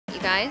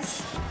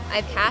guys.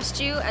 I've cast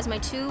you as my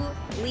 2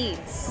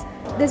 leads.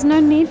 There's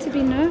no need to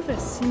be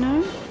nervous, you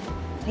know?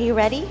 Are you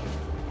ready?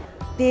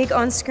 Big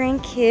on-screen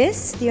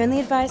kiss. The only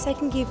advice I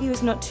can give you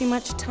is not too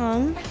much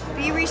tongue.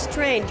 Be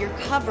restrained, you're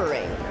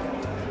covering.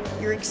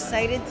 You're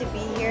excited to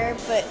be here,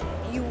 but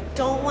you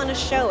don't want to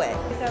show it.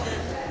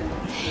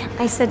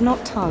 I said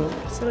not tongue.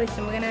 So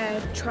listen, we're gonna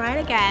try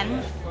it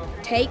again.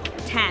 Take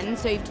 10,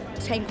 so you've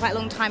taken quite a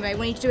long time, but I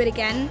want you to do it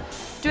again.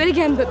 Do it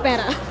again, but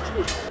better.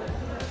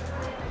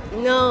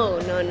 No,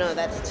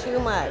 that's too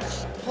much.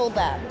 Pull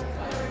back.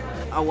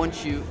 I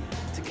want you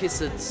to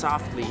kiss it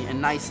softly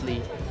and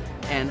nicely,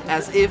 and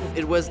as if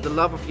it was the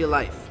love of your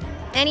life.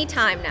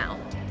 Anytime now.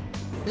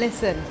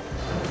 Listen,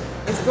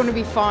 it's gonna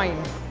be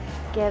fine.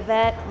 Give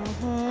it.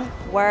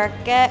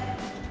 Work it.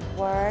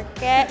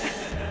 Work it.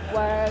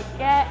 Work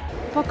it.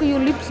 Pucker your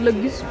lips like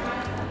this.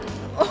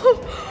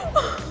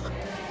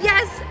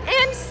 Yes,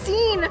 and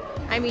scene.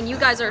 I mean, you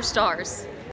guys are stars.